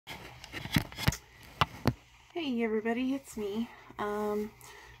Hey everybody, it's me.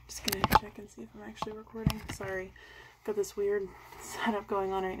 Just gonna check and see if I'm actually recording. Sorry, got this weird setup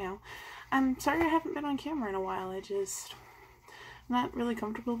going on right now. I'm sorry I haven't been on camera in a while. I'm not really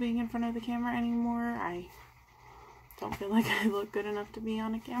comfortable being in front of the camera anymore. I don't feel like I look good enough to be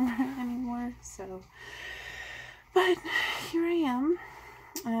on a camera anymore, so. But here I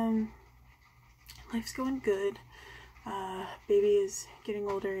am. Life's going good. Baby is getting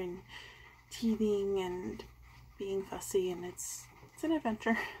older and teething and being fussy, and it's an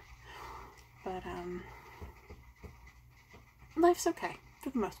adventure. But life's okay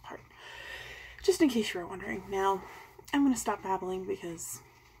for the most part. Just in case you were wondering. Now I'm gonna stop babbling because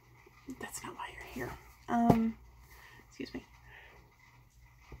that's not why you're here. Excuse me.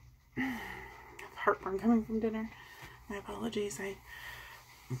 I have heartburn coming from dinner. My apologies.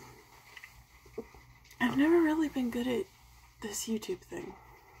 I've never really been good at this YouTube thing.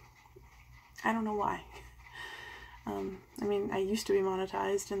 I don't know why. I mean, I used to be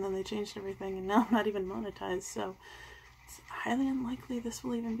monetized, and then they changed everything, and now I'm not even monetized, so it's highly unlikely this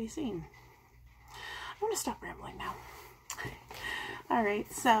will even be seen. I'm gonna stop rambling now.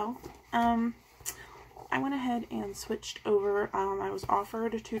 Alright, so, I went ahead and switched over. I was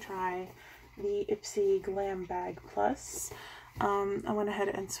offered to try the Ipsy Glam Bag Plus. I went ahead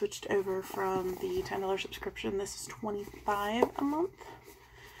and switched over from the $10 subscription. This is $25 a month.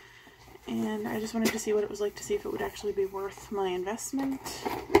 And I just wanted to see what it was like, to see if it would actually be worth my investment,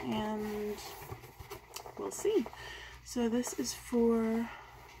 and we'll see. So this is for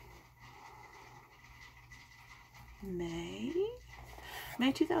May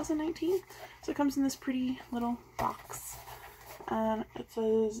 2019. So it comes in this pretty little box. It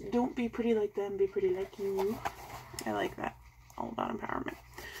says, "Don't be pretty like them, be pretty like you." I like that. All about empowerment.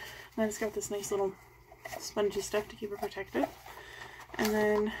 And then it's got this nice little spongy stuff to keep it protected. And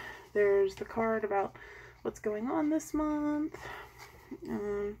then there's the card about what's going on this month,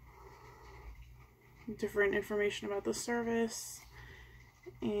 different information about the service,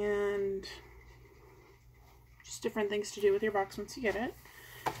 and just different things to do with your box once you get it.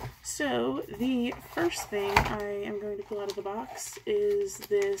 So the first thing I am going to pull out of the box is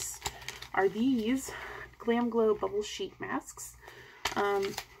are these Glam Glow Bubble Sheet Masks.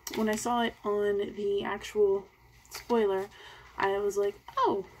 When I saw it on the actual spoiler, I was like,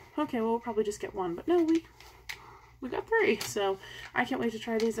 oh, okay, well, we'll probably just get one. But no, we got 3, so I can't wait to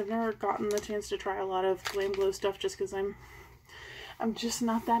try these. I've never gotten the chance to try a lot of Glam Glow stuff just because I'm just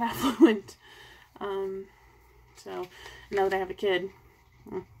not that affluent. So now that I have a kid,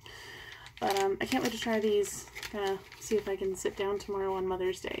 but I can't wait to try these. Gonna see if I can sit down tomorrow on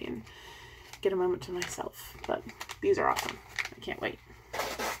Mother's Day and get a moment to myself. But these are awesome. I can't wait.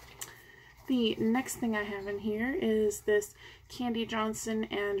 The next thing I have in here is this Candy Johnson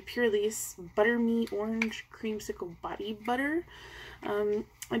and Purely's Butterme Orange Creamsicle Body Butter.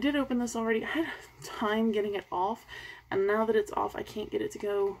 I did open this already. I had time getting it off, and now that it's off, I can't get it to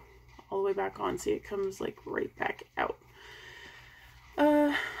go all the way back on. See, it comes like right back out.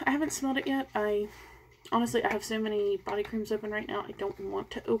 I haven't smelled it yet. Honestly, I have so many body creams open right now. I don't want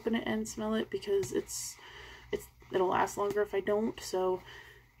to open it and smell it because it'll last longer if I don't. So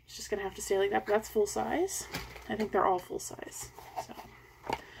it's just gonna have to stay like that. But that's full size. I think they're all full size. So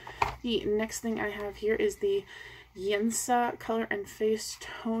the next thing I have here is the Yensa Color and Face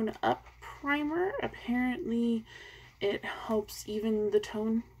Tone Up Primer. Apparently, it helps even the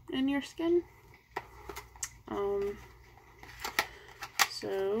tone in your skin.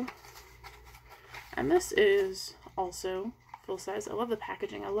 And this is also full size. I love the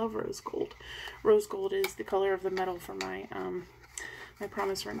packaging. I love rose gold. Rose gold is the color of the metal for my my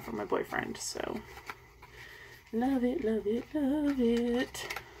promise ring from my boyfriend. So love it, love it, love it.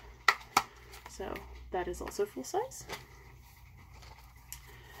 So that is also full size.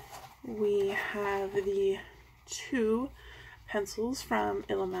 We have the 2 pencils from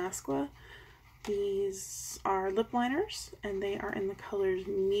Illamasqua. These are lip liners, and they are in the colors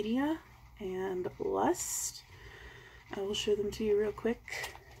Media and Lust. I will show them to you real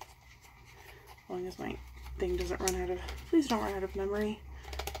quick, as long as my thing doesn't run out of, please don't run out of memory.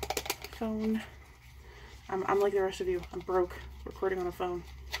 Phone. I'm like the rest of you. I'm broke, recording on a phone.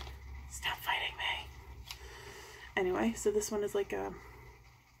 Stop fighting me. Anyway, so this one is like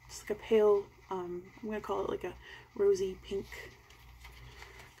just like a pale, I'm gonna call it like a rosy pink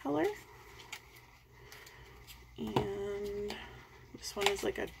color. And this one is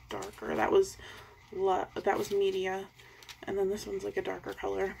like a darker, that was Media, and then this one's like a darker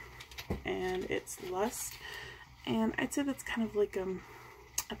color, and it's Lust, and I'd say that's kind of like a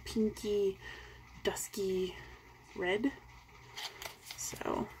pinky, dusky red.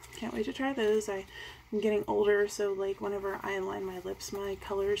 So can't wait to try those. I'm getting older, so like whenever I line my lips, my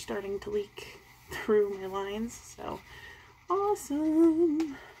color is starting to leak through my lines, so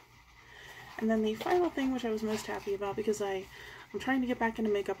awesome. And then the final thing, which I was most happy about, because I'm trying to get back into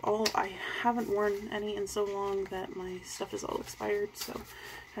makeup. I haven't worn any in so long that my stuff is all expired, so I'm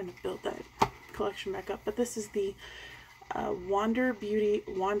trying to build that collection back up. But this is the Wander Beauty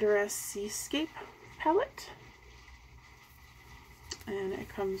Wanderess Seascape palette, and it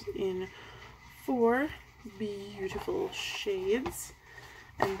comes in 4 beautiful shades,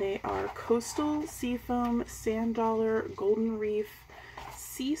 and they are Coastal, Seafoam, Sand Dollar, Golden Reef,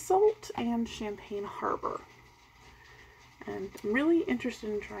 Sea Salt, and Champagne Harbor. And I'm really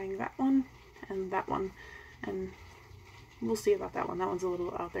interested in trying that one, and we'll see about that one. That one's a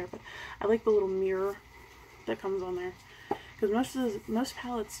little out there, but I like the little mirror that comes on there, because most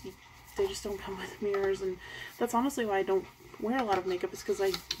palettes, they just don't come with mirrors, and that's honestly why I don't wear a lot of makeup, is because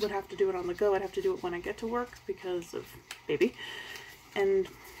I would have to do it on the go. I'd have to do it when I get to work because of baby, and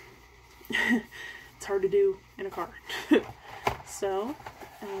it's hard to do in a car. So,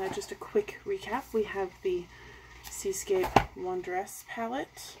 just a quick recap. We have the Seascape Wanderess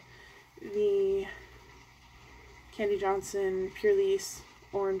palette, the Candy Johnson Purlisse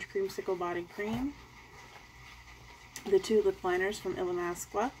Orange Creamsicle Body Cream, the 2 lip liners from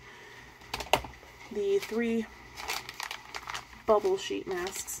Illamasqua, the 3 bubble sheet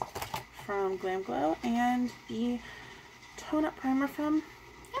masks from Glam Glow, and the tone up primer from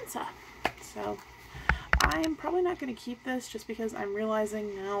Ensa. So I'm probably not going to keep this, just because I'm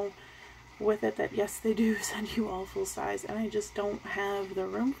realizing now with it that yes, they do send you all full size, and I just don't have the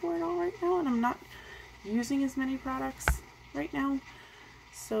room for it all right now, and I'm not using as many products right now,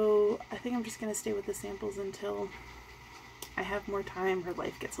 so I think I'm just going to stay with the samples until I have more time or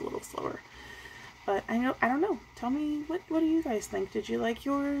life gets a little slower. But I don't know. Tell me, what do you guys think? Did you like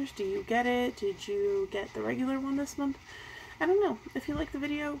yours? Do you get it? Did you get the regular one this month? I don't know. If you like the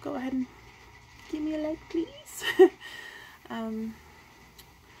video, go ahead and give me a like, please.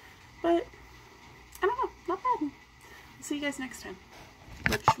 But I don't know. Not bad. I'll see you guys next time,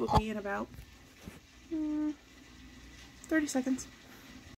 which will be in about 30 seconds.